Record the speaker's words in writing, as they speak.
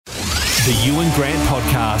The Ewan Grant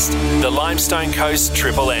Podcast, the Limestone Coast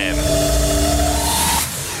Triple M.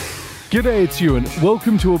 G'day, it's Ewan.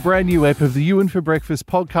 Welcome to a brand new ep of the Ewan for Breakfast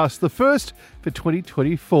podcast, the first for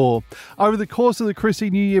 2024. Over the course of the Chrissy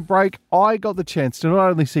New Year break, I got the chance to not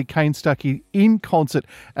only see Kane Stuckey in concert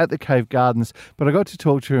at the Cave Gardens, but I got to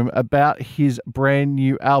talk to him about his brand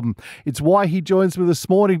new album. It's why he joins me this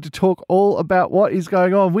morning to talk all about what is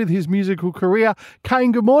going on with his musical career.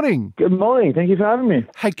 Kane, good morning. Good morning. Thank you for having me.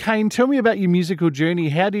 Hey, Kane, tell me about your musical journey.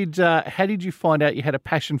 How did you find out you had a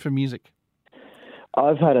passion for music?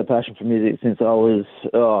 I've had a passion for music since I was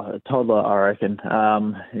a toddler, I reckon.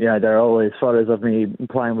 There are always photos of me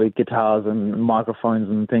playing with guitars and microphones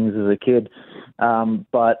and things as a kid.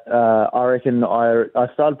 But I reckon I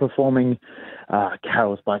started performing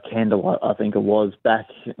carols by candlelight, I think it was, back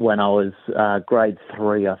when I was grade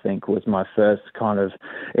 3, I think, was my first kind of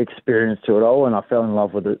experience to it all. And I fell in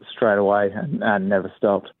love with it straight away and never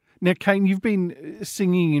stopped. Now, Kane, you've been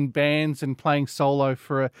singing in bands and playing solo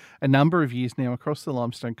for a number of years now across the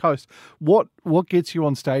Limestone Coast. What gets you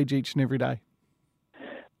on stage each and every day?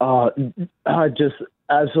 I just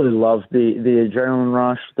absolutely love the adrenaline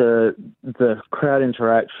rush, the crowd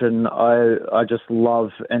interaction. I just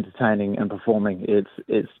love entertaining and performing.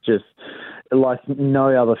 It's just like no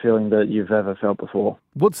other feeling that you've ever felt before.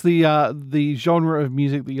 What's the genre of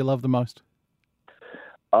music that you love the most?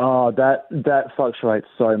 Oh, that fluctuates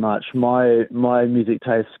so much. My music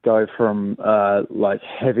tastes go from like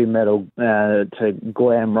heavy metal to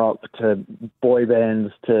glam rock to boy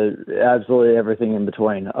bands to absolutely everything in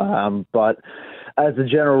between. But as a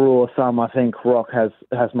general rule of thumb, I think rock has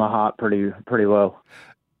my heart pretty well.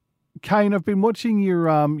 Kane, I've been watching your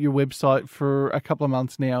website for a couple of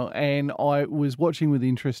months now, and I was watching with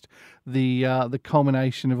interest the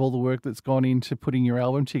culmination of all the work that's gone into putting your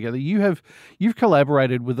album together. You've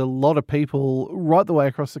collaborated with a lot of people right the way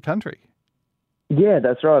across the country. Yeah,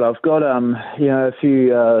 that's right. I've got a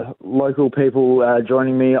few local people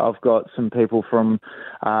joining me. I've got some people from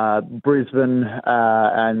Brisbane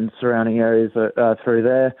and surrounding areas through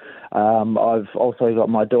there. I've also got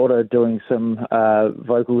my daughter doing some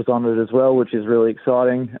vocals on it as well, which is really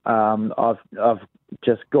exciting. I've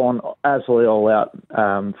just gone absolutely all out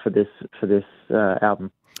for this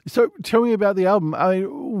album. So tell me about the album. I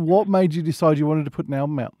mean, what made you decide you wanted to put an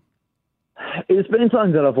album out? It's been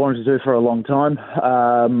something that I've wanted to do for a long time.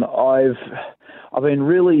 I've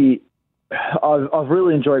really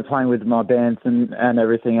enjoyed playing with my bands and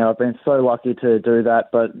everything. I've been so lucky to do that.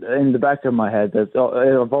 But in the back of my head,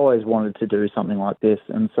 I've always wanted to do something like this.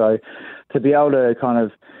 And so to be able to kind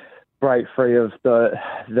of break free of the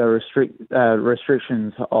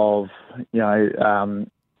restrictions of,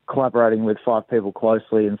 collaborating with 5 people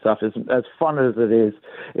closely and stuff, as fun as it is,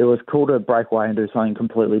 it was cool to break away and do something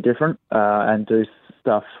completely different and do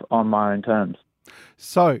stuff on my own terms.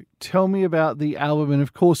 So tell me about the album and,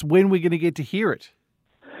 of course, when we're going to get to hear it.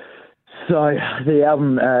 So the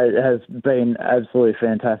album has been absolutely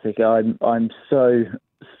fantastic. I'm so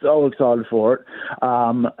excited for it.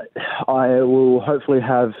 I will hopefully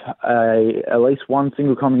have at least one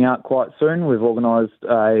single coming out quite soon. We've organised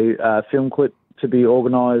a film clip to be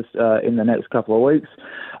organised in the next couple of weeks.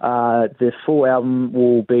 The full album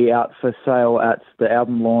will be out for sale at the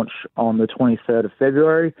album launch on the 23rd of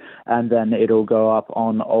February, and then it'll go up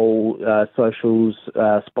on all socials,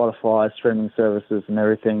 Spotify, streaming services and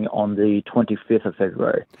everything on the 25th of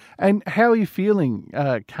February. And how are you feeling,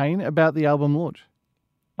 Kane, about the album launch?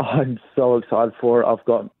 I'm so excited for it. I've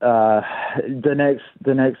got the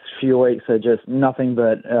next few weeks are just nothing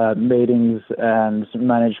but meetings and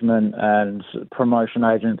management and promotion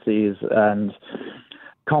agencies and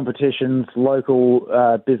competitions, local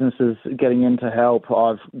businesses getting in to help.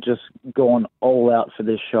 I've just gone all out for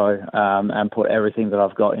this show and put everything that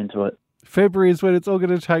I've got into it. February is when it's all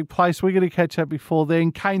going to take place. We're going to catch up before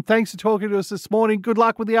then. Kane, thanks for talking to us this morning. Good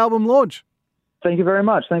luck with the album launch. Thank you very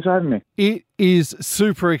much. Thanks for having me. It is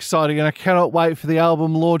super exciting, and I cannot wait for the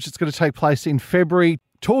album launch. It's going to take place in February.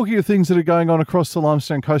 Talking of things that are going on across the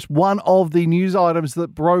Limestone Coast, one of the news items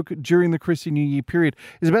that broke during the Chrissy New Year period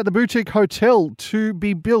is about the boutique hotel to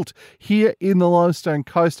be built here in the Limestone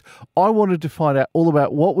Coast. I wanted to find out all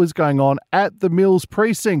about what was going on at the Mills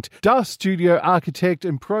precinct. Dust Studio architect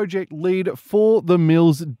and project lead for the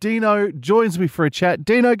Mills, Dino, joins me for a chat.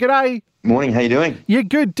 Dino, g'day. Morning, how you doing? Yeah,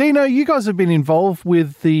 good. Dino, you guys have been involved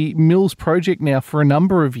with the Mills project now for a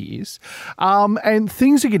number of years, and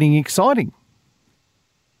things are getting exciting.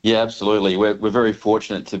 Yeah, absolutely. We're very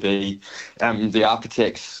fortunate to be the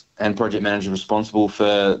architects and project managers responsible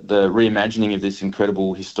for the reimagining of this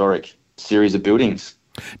incredible historic series of buildings.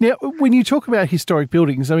 Now, when you talk about historic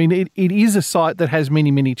buildings, I mean, it is a site that has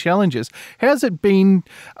many, many challenges. How's it been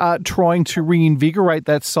trying to reinvigorate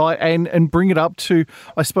that site and bring it up to,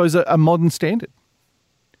 I suppose, a modern standard?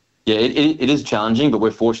 Yeah, it is challenging, but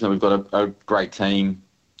we're fortunate we've got a great team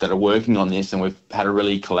that are working on this, and we've had a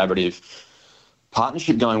really collaborative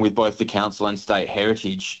partnership going with both the council and state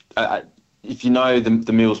heritage. If you know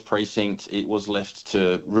the Mills precinct, it was left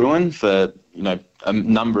to ruin for a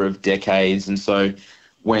number of decades, and so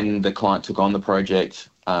when the client took on the project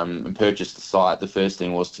and purchased the site, the first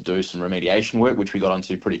thing was to do some remediation work, which we got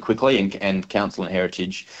onto pretty quickly, and council and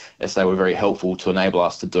heritage, as they were very helpful to enable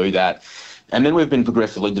us to do that. And then we've been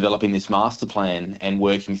progressively developing this master plan and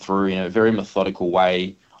working through in a very methodical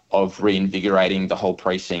way of reinvigorating the whole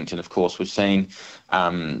precinct. And of course, we've seen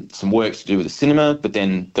some work to do with the cinema, but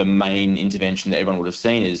then the main intervention that everyone would have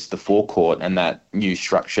seen is the forecourt and that new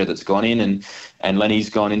structure that's gone in, and Lenny's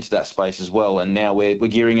gone into that space as well. And now we're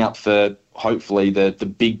gearing up for hopefully the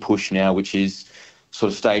big push now, which is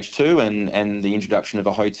sort of stage 2 and the introduction of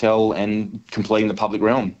a hotel and completing the public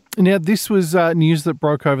realm. Now, this was news that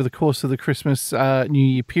broke over the course of the Christmas New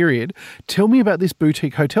Year period. Tell me about this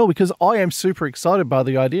boutique hotel, because I am super excited by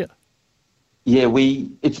the idea. Yeah,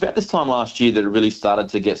 it's about this time last year that it really started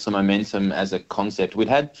to get some momentum as a concept. We'd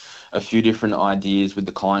had a few different ideas with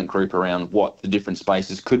the client group around what the different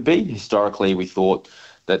spaces could be. Historically, we thought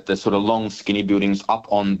that the sort of long, skinny buildings up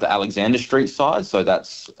on the Alexander Street side, so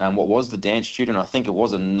that's what was the dance studio, and I think it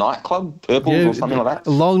was a nightclub, Purples or something like that.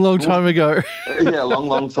 A long time ago. Yeah, a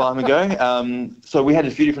long time ago. So we had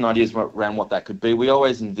a few different ideas around what that could be. We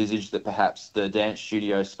always envisaged that perhaps the dance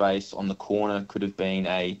studio space on the corner could have been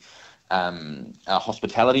a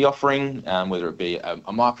hospitality offering, whether it be a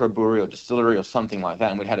microbrewery or distillery or something like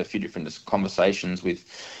that. And we'd had a few different conversations with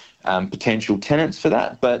potential tenants for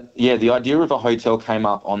that. But yeah, the idea of a hotel came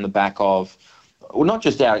up on the back of, well, not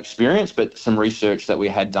just our experience, but some research that we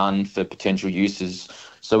had done for potential uses.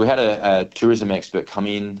 So we had a tourism expert come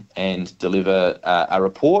in and deliver a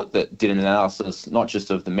report that did an analysis not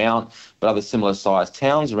just of the Mount, but other similar sized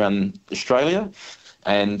towns around Australia.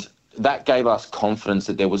 And that gave us confidence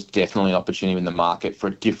that there was definitely an opportunity in the market for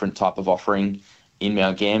a different type of offering in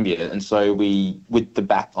Mount Gambier. And so we,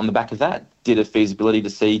 on the back of that, did a feasibility to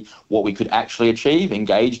see what we could actually achieve,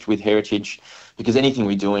 engaged with heritage, because anything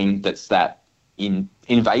we're doing that's that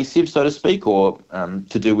invasive, so to speak, or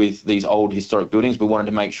to do with these old historic buildings, we wanted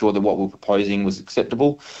to make sure that what we're proposing was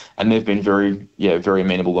acceptable, and they've been very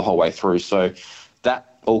amenable the whole way through. So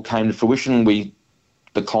that all came to fruition.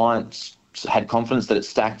 The clients had confidence that it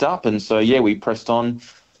stacked up, and so we pressed on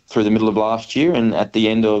through the middle of last year, and at the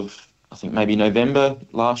end of, I think maybe November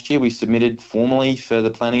last year, we submitted formally for the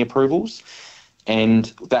planning approvals,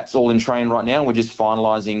 and that's all in train right now. We're just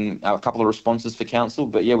finalising a couple of responses for council,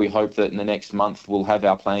 but we hope that in the next month we'll have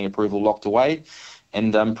our planning approval locked away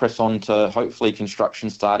and press on to hopefully construction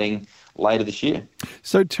starting later this year.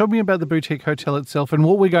 So tell me about the boutique hotel itself and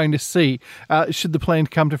what we're going to see should the plan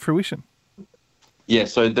come to fruition. Yeah,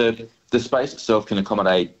 so the space itself can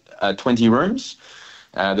accommodate 20 rooms.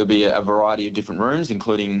 There'll be a variety of different rooms,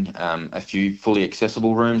 including a few fully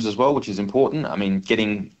accessible rooms as well, which is important. I mean,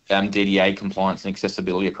 getting DDA compliance and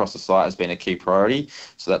accessibility across the site has been a key priority,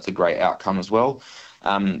 so that's a great outcome as well.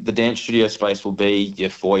 The dance studio space will be your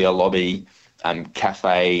foyer, lobby,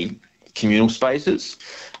 cafe, communal spaces.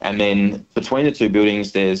 And then between the two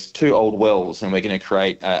buildings, there's 2 old wells, and we're going to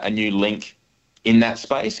create a new link in that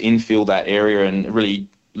space, infill that area, and really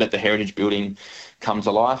let the heritage building come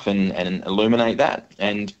to life and illuminate that.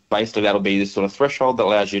 And basically that'll be this sort of threshold that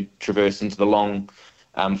allows you to traverse into the long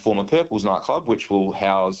former Purples nightclub, which will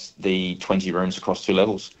house the 20 rooms across 2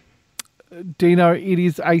 levels. Dino, it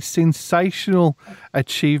is a sensational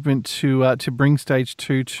achievement to bring stage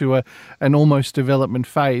 2 to an almost development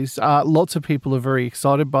phase. Lots of people are very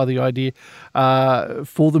excited by the idea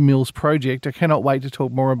for the Mills project. I cannot wait to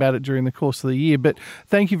talk more about it during the course of the year. But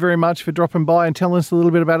thank you very much for dropping by and telling us a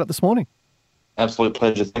little bit about it this morning. Absolute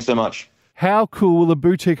pleasure. Thanks so much. How cool will the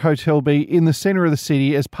boutique hotel be in the centre of the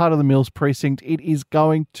city as part of the Mills precinct? It is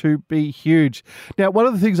going to be huge. Now, one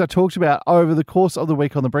of the things I talked about over the course of the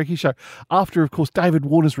week on The Breaky Show, after, of course, David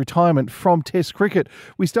Warner's retirement from Test cricket,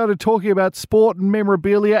 we started talking about sport and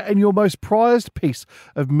memorabilia and your most prized piece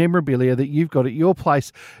of memorabilia that you've got at your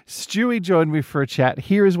place. Stewie joined me for a chat.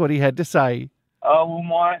 Here is what he had to say. Well,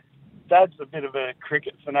 my dad's a bit of a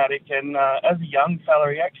cricket fanatic, and as a young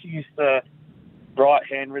fella, he actually used to write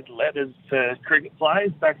handwritten letters to cricket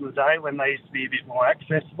players back in the day when they used to be a bit more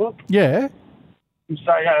accessible. Yeah. And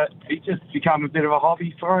so it just become a bit of a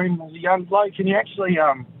hobby for him as a young bloke, and he actually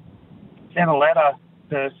sent a letter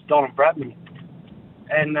to Donald Bradman,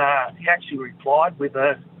 and he actually replied with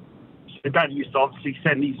Dad used to obviously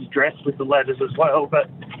send his address with the letters as well, but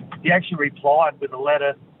he actually replied with a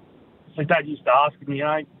letter. So Dad used to ask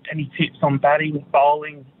him, any tips on batting,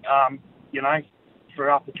 bowling, for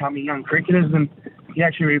up-and-coming young cricketers, and he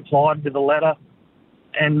actually replied with a letter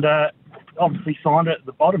and obviously signed it at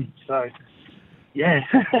the bottom. So, yeah.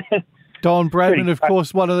 Don Bradman, of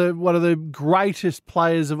course, one of the greatest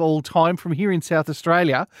players of all time from here in South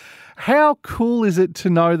Australia. How cool is it to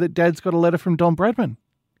know that Dad's got a letter from Don Bradman?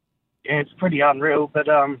 Yeah, it's pretty unreal, but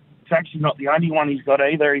it's actually not the only one he's got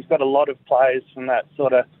either. He's got a lot of players from that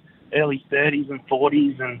sort of early 30s and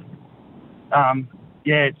 40s, and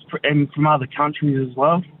and from other countries as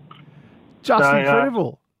well. Just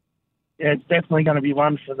incredible. It's definitely going to be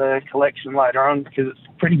one for the collection later on, because it's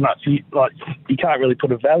pretty much like you can't really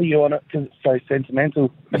put a value on it because it's so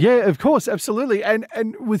sentimental. Yeah, of course, absolutely, and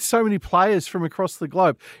with so many players from across the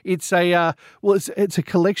globe, it's a it's a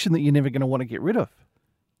collection that you're never going to want to get rid of.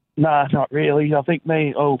 No, not really. I don't think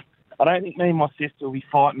me and my sister will be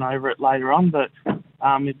fighting over it later on, but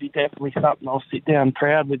it'd be definitely something I'll sit down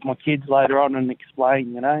proud with my kids later on and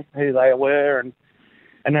explain, who they were and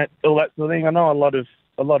all that sort of thing. I know a lot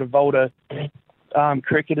of older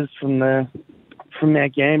cricketers from our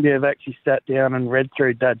Gambia have actually sat down and read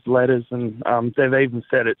through Dad's letters, and they've even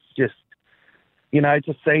said it's just,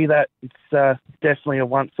 to see that it's definitely a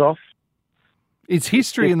once-off. It's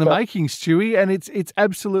history in the making, Stewie, and it's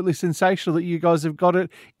absolutely sensational that you guys have got it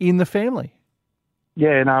in the family.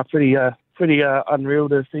 Yeah, no, pretty unreal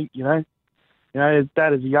to think, his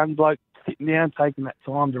dad as a young bloke sitting down, taking that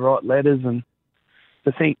time to write letters, and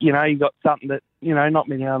to think, you got something that, not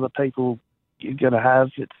many other people you're going to have.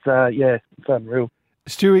 It's, it's unreal.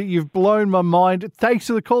 Stewie, you've blown my mind. Thanks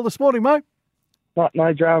for the call this morning, mate.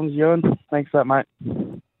 No dramas, Ewan. Thanks for that, mate.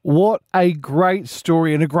 What a great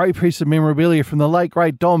story and a great piece of memorabilia from the late,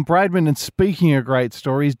 great Don Bradman. And speaking of great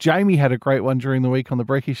stories, Jamie had a great one during the week on the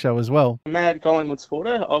Brekkie Show as well. Mad Collingwood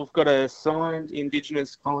supporter. I've got a signed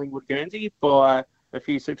Indigenous Collingwood Guernsey by a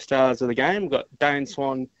few superstars of the game. We've got Dane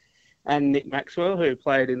Swan and Nick Maxwell, who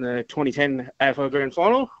played in the 2010 AFL Grand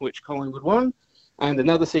Final, which Collingwood won. And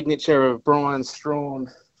another signature of Brian Strawn,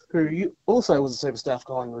 who also was a superstar for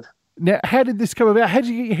Collingwood. Now, how did this come about? How did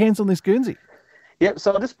you get your hands on this Guernsey? Yep,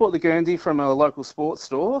 so I just bought the Guernsey from a local sports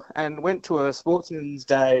store and went to a Sportsman's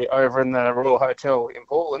Day over in the Royal Hotel in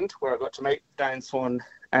Portland, where I got to meet Dane Swan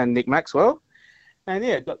and Nick Maxwell. And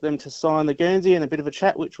got them to sign the Guernsey and a bit of a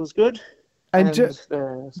chat, which was good.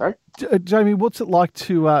 Sorry? Jamie, what's it like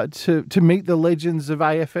to meet the legends of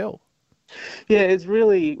AFL? Yeah, it's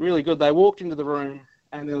really, really good. They walked into the room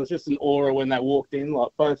and there was just an aura when they walked in,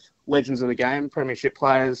 like both legends of the game, premiership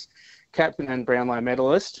players, captain and Brownlow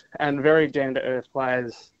medalist, and very down-to-earth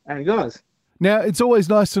players and guys. Now, it's always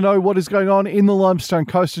nice to know what is going on in the Limestone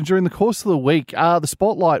Coast, and during the course of the week, the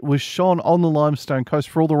spotlight was shone on the Limestone Coast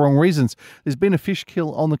for all the wrong reasons. There's been a fish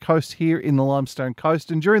kill on the coast here in the Limestone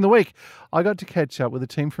Coast, and during the week, I got to catch up with a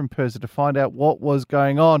team from PIRSA to find out what was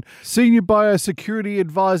going on. Senior Biosecurity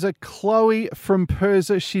Advisor Chloe from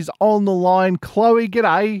PIRSA, she's on the line. Chloe,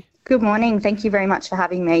 g'day. Good morning. Thank you very much for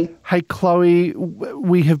having me. Hey, Chloe,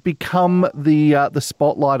 we have become the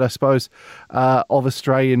spotlight, I suppose, of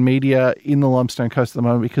Australian media in the Limestone Coast at the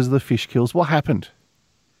moment because of the fish kills. What happened?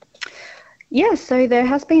 Yeah, so there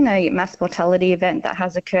has been a mass mortality event that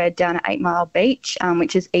has occurred down at 8 Mile Beach,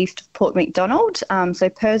 which is east of Port Macdonald. So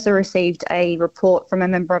PIRSA received a report from a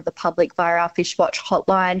member of the public via our Fish Watch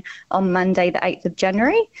hotline on Monday, the 8th of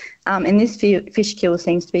January. And this fish kill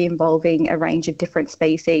seems to be involving a range of different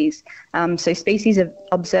species. So species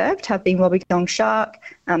observed have been wobbegong shark,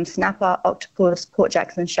 snapper, octopus, Port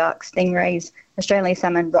Jackson shark, stingrays, Australian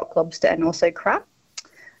salmon, rock lobster, and also crab.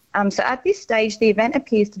 So at this stage, the event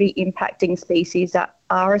appears to be impacting species that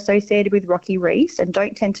are associated with rocky reefs and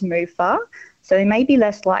don't tend to move far. So they may be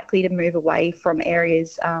less likely to move away from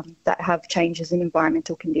areas that have changes in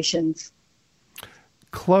environmental conditions.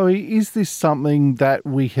 Chloe, is this something that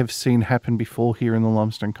we have seen happen before here in the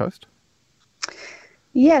Limestone Coast?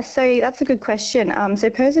 Yeah, so that's a good question. So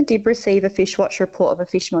PIRSA did receive a Fish Watch report of a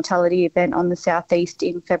fish mortality event on the southeast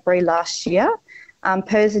in February last year.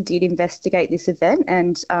 PIRSA did investigate this event,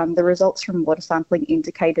 and the results from water sampling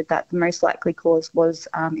indicated that the most likely cause was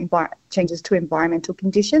changes to environmental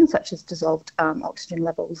conditions, such as dissolved oxygen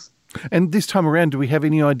levels. And this time around, do we have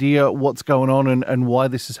any idea what's going on and why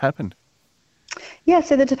this has happened? Yeah,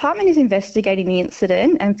 so the department is investigating the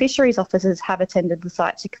incident, and fisheries officers have attended the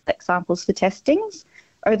site to collect samples for testings.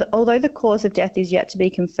 Although the cause of death is yet to be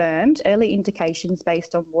confirmed, early indications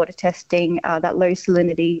based on water testing that low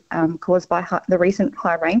salinity caused by the recent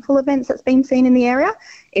high rainfall events that's been seen in the area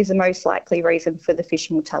is the most likely reason for the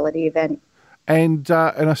fish mortality event. And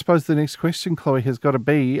I suppose the next question, Chloe, has got to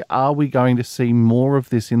be, are we going to see more of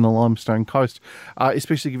this in the Limestone Coast,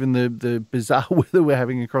 especially given the bizarre weather we're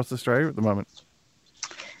having across Australia at the moment?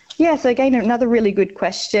 Yeah, so again, another really good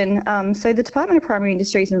question. So the Department of Primary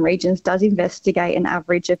Industries and Regions does investigate an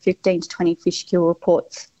average of 15 to 20 fish kill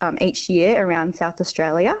reports each year around South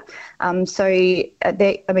Australia. There's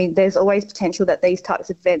always potential that these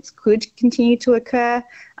types of events could continue to occur,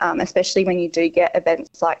 especially when you do get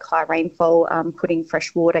events like high rainfall, putting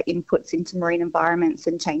freshwater inputs into marine environments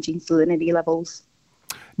and changing salinity levels.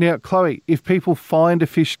 Now, Chloe, if people find a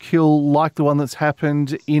fish kill like the one that's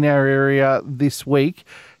happened in our area this week,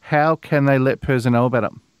 how can they let PIRSA know about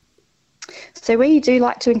it? So we do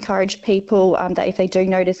like to encourage people that if they do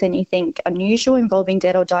notice anything unusual involving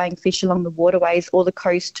dead or dying fish along the waterways or the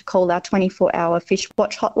coast, to call our 24-hour Fish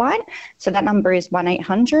Watch hotline. So that number is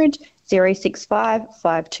 1800 065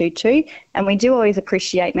 522. And we do always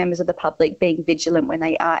appreciate members of the public being vigilant when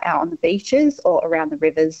they are out on the beaches or around the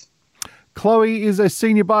rivers. Chloe is a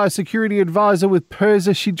senior biosecurity advisor with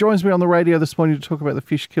PIRSA. She joins me on the radio this morning to talk about the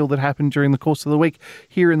fish kill that happened during the course of the week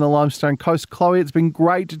here in the Limestone Coast. Chloe, it's been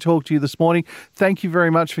great to talk to you this morning. Thank you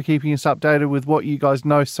very much for keeping us updated with what you guys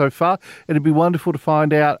know so far. It'd be wonderful to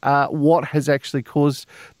find out what has actually caused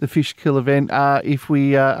the fish kill event if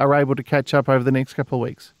we are able to catch up over the next couple of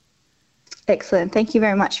weeks. Excellent. Thank you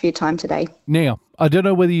very much for your time today. Now, I don't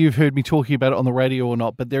know whether you've heard me talking about it on the radio or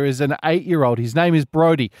not, but there is an 8-year-old. His name is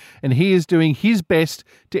Brody, and he is doing his best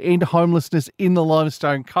to end homelessness in the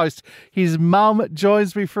Limestone Coast. His mum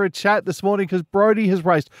joins me for a chat this morning because Brody has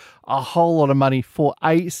raised a whole lot of money for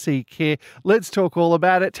AC Care. Let's talk all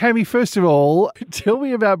about it. Tammy, first of all, tell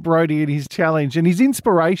me about Brody and his challenge and his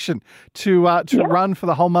inspiration to run for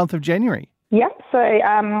the whole month of January. Yep, so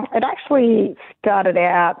it actually started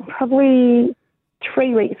out probably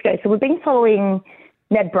 3 weeks ago. So we've been following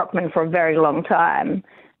Ned Brockman for a very long time.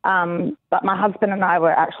 But my husband and I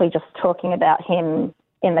were actually just talking about him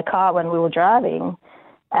in the car when we were driving.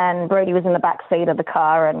 And Brody was in the back seat of the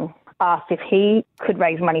car and asked if he could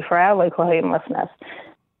raise money for our local homelessness.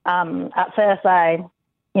 At first I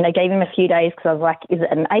gave him a few days because I was like, is it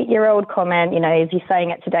an 8-year-old comment? Is he saying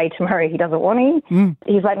it today, tomorrow he doesn't want to?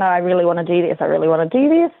 He's like, no, I really want to do this. I really want to do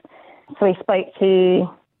this. So he spoke to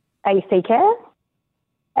AC Care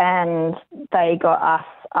and they got us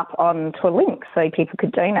up onto a link so people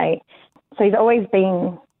could donate. So he's always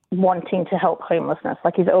been wanting to help homelessness.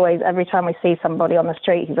 Like he's always, every time we see somebody on the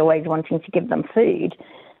street, he's always wanting to give them food.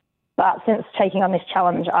 But since taking on this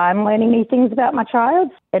challenge, I'm learning new things about my child.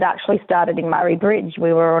 It actually started in Murray Bridge.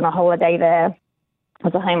 We were on a holiday there.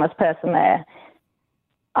 As a homeless person there,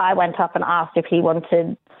 I went up and asked if he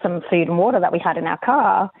wanted some food and water that we had in our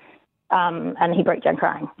car, and he broke down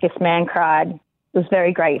crying. This man cried, was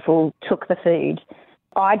very grateful, took the food.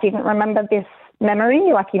 I didn't remember this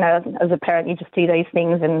memory. As a parent, you just do these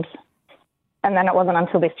things, and then it wasn't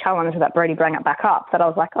until this challenge that Brody brought it back up that I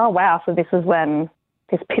was like, oh, wow, so this is when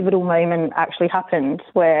this pivotal moment actually happened,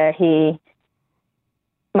 where he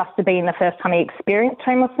must have been the first time he experienced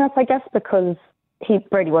homelessness, I guess, because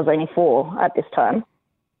Brody was only 4 at this time.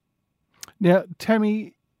 Now,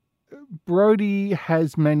 Tammy, Brody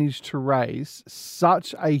has managed to raise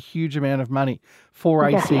such a huge amount of money for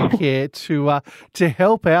AC Care to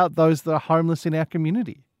help out those that are homeless in our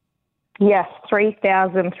community. Yes,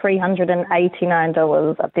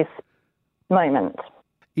 $3,389 at this moment.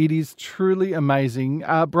 It is truly amazing.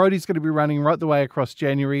 Brody's going to be running right the way across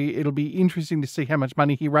January. It'll be interesting to see how much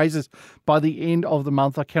money he raises by the end of the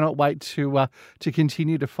month. I cannot wait to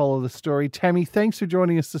continue to follow the story. Tammy, thanks for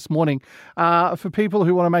joining us this morning. For people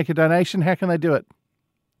who want to make a donation, how can they do it?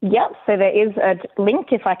 Yep, so there is a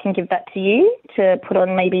link, if I can give that to you, to put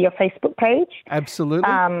on maybe your Facebook page. Absolutely.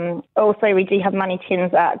 Also, we do have money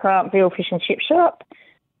tins at Grantville Fish and Chip Shop,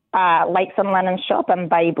 Lakes on Lennon Shop, and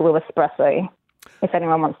Bay Blue Espresso, if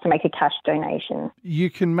anyone wants to make a cash donation. You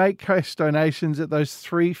can make cash donations at those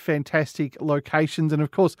 3 fantastic locations. And, of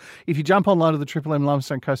course, if you jump online to the Triple M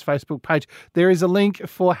Limestone Coast Facebook page, there is a link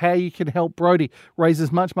for how you can help Brody raise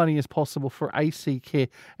as much money as possible for AC Care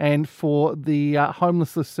and for the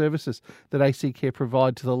homelessness services that AC Care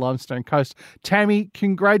provide to the Limestone Coast. Tammy,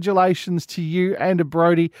 congratulations to you and to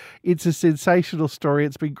Brody. It's a sensational story.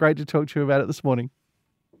 It's been great to talk to you about it this morning.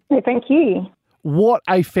 Thank you. What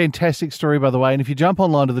a fantastic story, by the way. And if you jump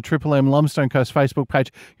online to the Triple M Limestone Coast Facebook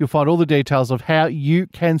page, you'll find all the details of how you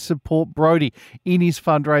can support Brodie in his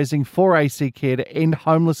fundraising for AC Care to end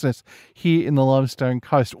homelessness here in the Limestone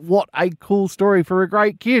Coast. What a cool story for a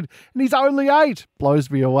great kid. And he's only 8. Blows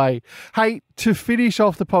me away. Hey, to finish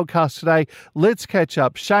off the podcast today, let's catch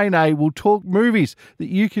up. Shane A will talk movies that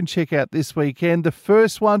you can check out this weekend. The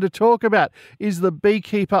first one to talk about is The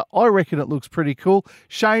Beekeeper. I reckon it looks pretty cool.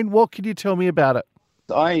 Shane, what can you tell me about it?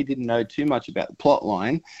 I didn't know too much about the plot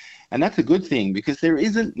line, and that's a good thing because there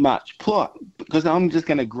isn't much plot, because I'm just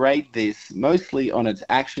going to grade this mostly on its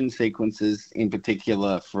action sequences, in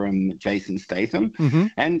particular from Jason Statham.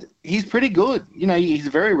 And he's pretty good. You know, he's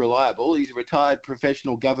very reliable. He's a retired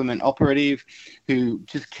professional government operative who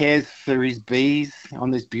just cares for his bees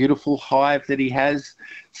on this beautiful hive that he has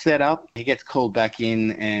set up. He gets called back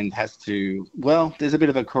in and has to, well, there's a bit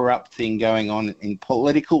of a corrupt thing going on in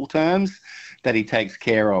political terms that he takes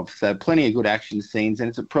care of. So plenty of good action scenes, and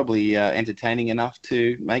it's probably entertaining enough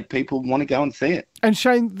to make people want to go and see it. And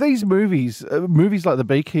Shane, these movies like The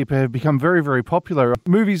Beekeeper have become very, very popular.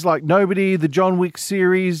 Movies like Nobody, the John Wick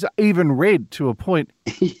series, even Red to a point.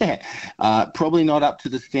 Yeah, probably not up to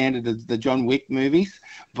the standard of the John Wick movies,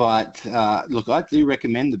 but look, I do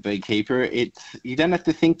recommend The Beekeeper. You don't have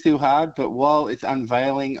to think too hard, but while it's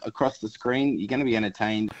unveiling across the screen, you're going to be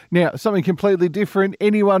entertained. Now, something completely different,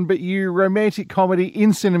 Anyone But You, romantic comedy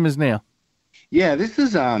in cinemas now. Yeah, this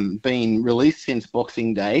has been released since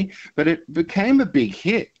Boxing Day, but it became a big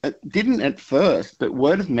hit. It didn't at first, but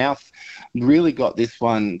word of mouth really got this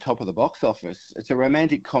one top of the box office. It's a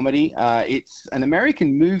romantic comedy. It's an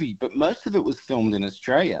American movie, but most of it was filmed in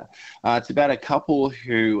Australia. It's about a couple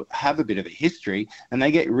who have a bit of a history, and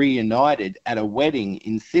they get reunited at a wedding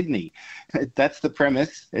in Sydney. That's the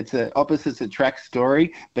premise. It's an opposites attract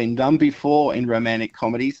story, been done before in romantic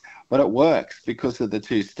comedies, but it works because of the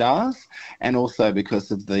two stars and also because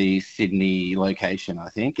of the Sydney location, I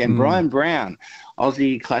think. And Brian Brown,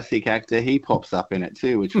 Aussie classic actor, he pops up in it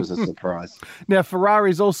too, which was a surprise. Now,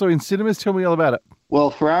 Ferrari's also in cinemas. Tell me all about it. Well,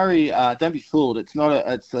 Ferrari, don't be fooled. It's not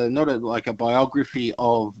like a biography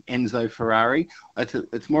of Enzo Ferrari.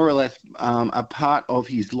 It's more or less a part of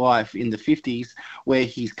his life in the 50s, where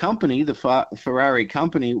his company, the Ferrari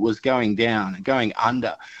company, was going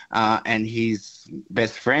under, and his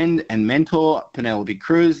best friend and mentor, Penelope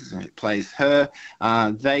Cruz, who plays her,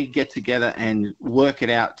 they get together and work it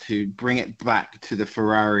out to bring it back to the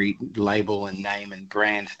Ferrari label and name and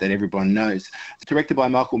brand that everyone knows. It's directed by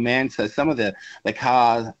Michael Mann, so some of the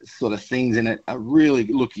car sort of scenes in it are really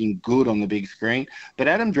looking good on the big screen. But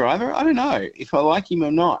Adam Driver, I don't know if I like him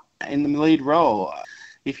or not in the lead role.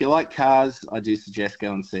 If you like cars, I do suggest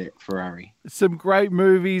go and see it, Ferrari. Some great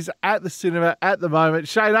movies at the cinema at the moment.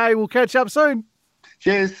 Shane A, we'll catch up soon.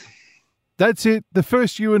 Cheers. That's it. The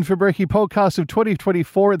first Ewan for Brekkie podcast of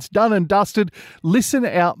 2024. It's done and dusted. Listen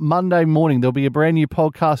out Monday morning. There'll be a brand new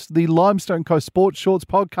podcast. The Limestone Coast Sports Shorts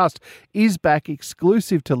podcast is back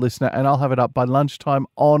exclusive to listener, and I'll have it up by lunchtime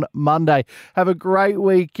on Monday. Have a great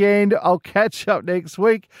weekend. I'll catch up next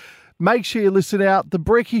week. Make sure you listen out. The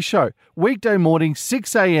Brekkie Show, weekday morning,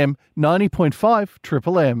 6 a.m, 90.5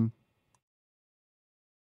 Triple M.